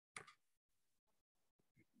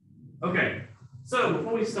Okay, so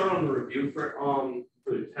before we start on the review for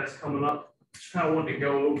the test coming up, just kind of wanted to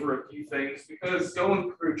go over a few things because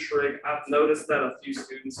going through trig, I've noticed that a few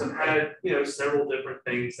students have had several different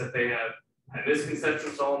things that they have had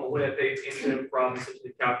misconceptions on the way that they teach problems such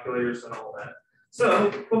as calculators and all that. So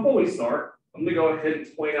before we start, I'm going to go ahead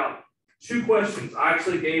and point out two questions. I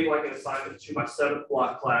actually gave like an assignment to my 7th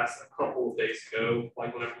block class a couple of days ago,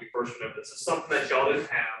 like whenever we first went over this. It's something that y'all didn't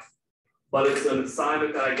have, but it's an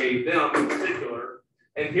assignment that I gave them in particular.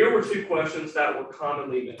 And here were two questions that were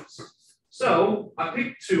commonly missed. So I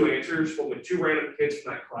picked two answers from two random kids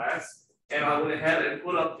from that class, and I went ahead and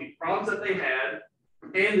put up the problems that they had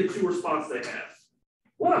and the two responses they had.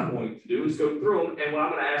 What I'm going to do is go through them, and what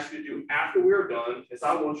I'm going to ask you to do after we're done is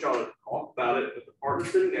I want y'all to talk about it with the partner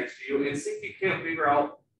sitting next to you and see if you can't figure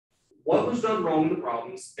out what was done wrong in the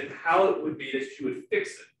problems and how it would be that you would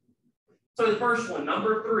fix it. So the first one,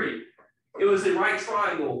 number 3, it was a right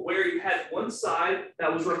triangle where you had one side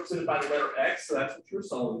that was represented by the letter X, so that's what you were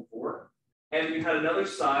solving for, and you had another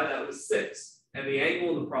side that was 6, and the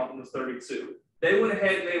angle of the problem was 32. They went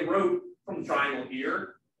ahead and they wrote from the triangle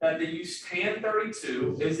here that they used tan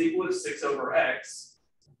 32 is equal to 6 over x.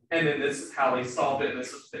 And then this is how they solved it, and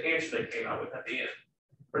this is the answer they came out with at the end.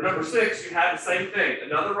 For number 6, you had the same thing,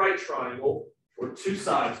 another right triangle where two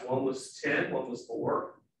sides, one was 10, one was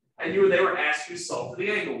 4, and they were asked you to solve for the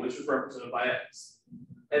angle, which was represented by x.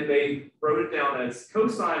 And they wrote it down as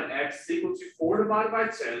cosine x is equal to 4 divided by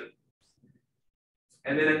 10.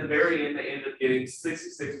 And then at the very end, they ended up getting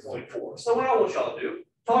 66.4. So what I want y'all to do,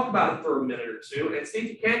 talk about it for a minute or two and see if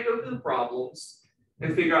you can't go through the problems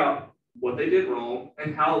and figure out what they did wrong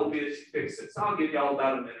and how it will be that you fix it. So I'll give y'all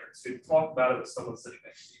about a minute or two to talk about it with someone sitting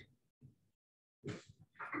next to you.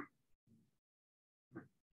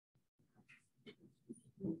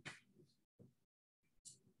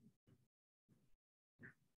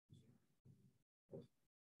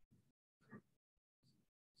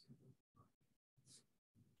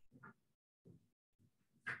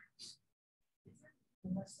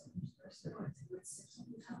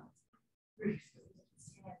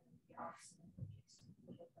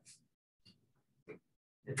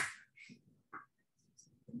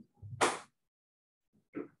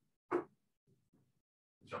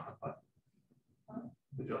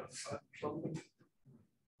 Good job.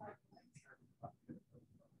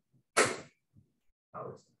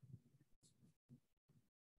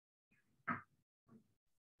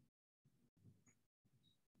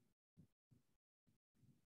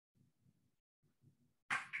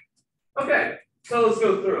 Okay, so let's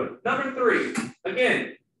go through it. Number 3,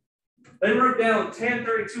 again, they wrote down tan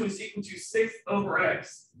 32 is equal to 6 over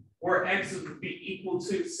x, where x would be equal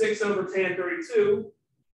to 6 over tan 32,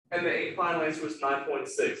 and the final answer was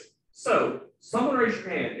 9.6. So, someone raise your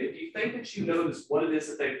hand if you think that you notice what it is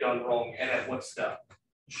that they've done wrong and at what step.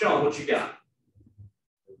 Sean, what you got?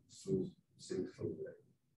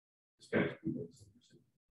 Okay.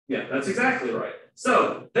 Yeah, that's exactly right.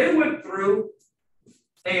 So, they went through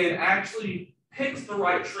and actually picked the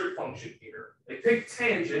right trig function here. They picked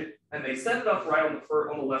tangent and they set it up right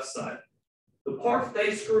on the left side. The part that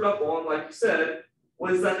they screwed up on, like you said,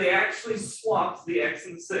 was that they actually swapped the x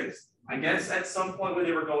and 6. I guess at some point when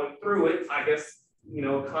they were going through it, I guess,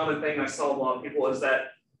 a common thing I saw a lot of people is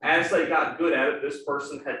that as they got good at it, this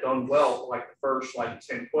person had done well for like the first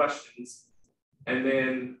 10 questions, and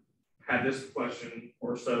then had this question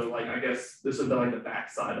or so, like I guess this would be like the back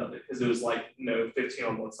side of it, because it was 15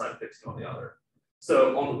 on one side, 15 on the other.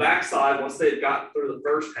 So on the back side, once they had gotten through the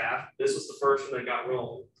first half, this was the first one they got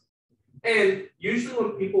wrong. And usually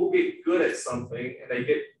when people get good at something and they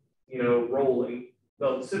get, rolling,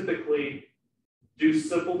 they'll typically do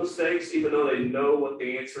simple mistakes, even though they know what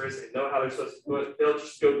the answer is, they know how they're supposed to do it. They'll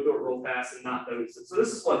just go through it real fast and not notice it. So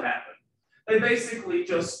this is what happened. They basically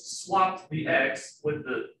just swapped the x with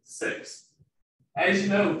the 6. As you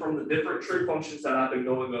know from the different trig functions that I've been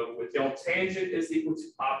going over with y'all, tangent is equal to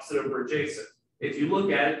opposite over adjacent. If you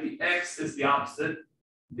look at it, the x is the opposite,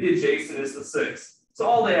 the adjacent is the 6. So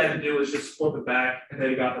all they had to do was just flip it back and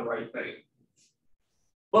they got the right thing.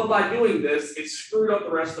 But by doing this, it screwed up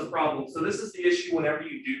the rest of the problem. So this is the issue whenever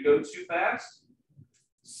you do go too fast.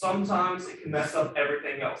 Sometimes it can mess up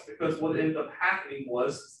everything else, because what ended up happening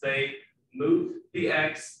was they moved the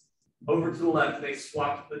x over to the left and they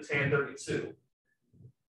swapped the tan 32.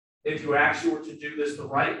 If you actually were to do this the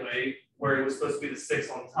right way, where it was supposed to be the 6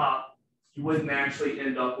 on top, you wouldn't actually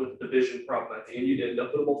end up with the division problem at the end. You'd end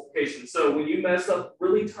up with a multiplication. So when you mess up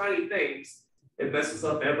really tiny things, it messes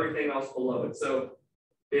up everything else below it. So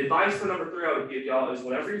the advice for number 3 I would give y'all is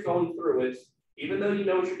whenever you're going through it, even though you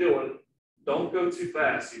know what you're doing, Don't go too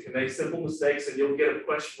fast. You can make simple mistakes and you'll get a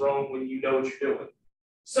question wrong when you know what you're doing.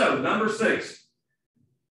 So number 6,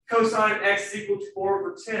 cosine x is equal to 4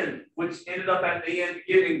 over 10, which ended up at the end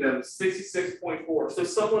giving them 66.4. So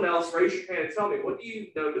someone else, raise your hand and tell me, what do you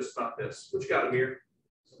notice about this? What you got, Amir?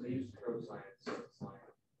 So they use cosine instead of sine.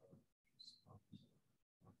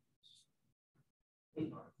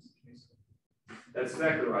 That's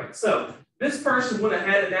exactly right. So this person went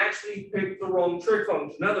ahead and actually picked the wrong trig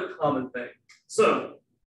function, another common thing. So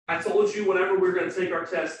I told you whenever we're going to take our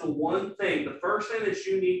test, the first thing that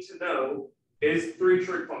you need to know is 3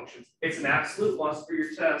 trig functions. It's an absolute must for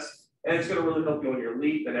your test, and it's going to really help you on your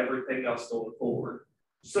leap and everything else going forward.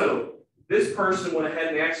 So this person went ahead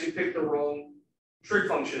and actually picked the wrong trig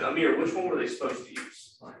function. Amir, which one were they supposed to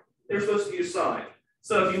use? They're supposed to use sine.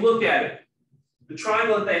 So if you look at it, the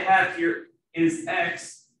triangle that they have here is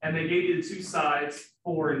x, and they gave you the 2 sides,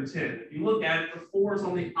 4 and 10. If you look at it, the 4 is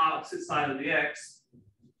on the opposite side of the x,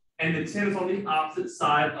 and the 10 is on the opposite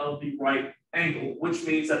side of the right angle, which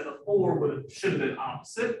means that the 4 should have been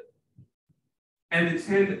opposite, and the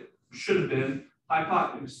 10 should have been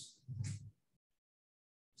hypotenuse.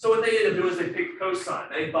 So what they ended up doing is they picked cosine.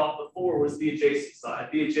 They thought the 4 was the adjacent side.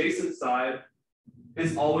 The adjacent side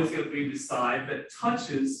is always going to be the side that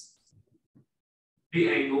touches the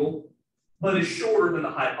angle, but is shorter than the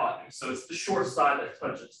hypotenuse. So it's the short side that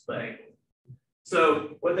touches the angle.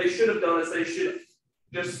 So what they should have done is they should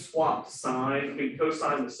just swap cosine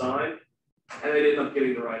with sine, and they ended up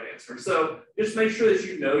getting the right answer. So just make sure that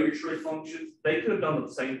you know your trig functions. They could have done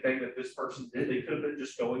the same thing that this person did. They could have been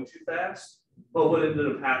just going too fast, but what ended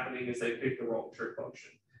up happening is they picked the wrong trig function.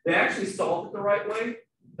 They actually solved it the right way.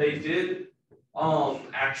 They did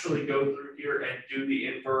actually go through here and do the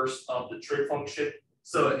inverse of the trig function.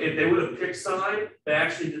 So if they would have picked sine, they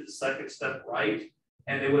actually did the second step right,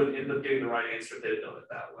 and they would have ended up getting the right answer if they had done it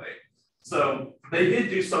that way. So they did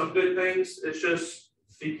do some good things. It's just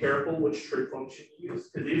be careful which trig function you use,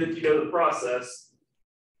 because even if you know the process,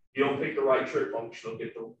 you don't pick the right trig function, you'll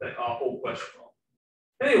get the whole question wrong.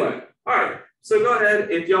 Anyway, all right. So go ahead,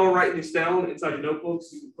 if y'all are writing these down inside your notebooks,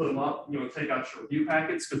 you can put them up. You know, take out your review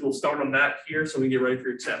packets, because we'll start on that here so we get ready for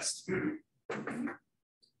your test.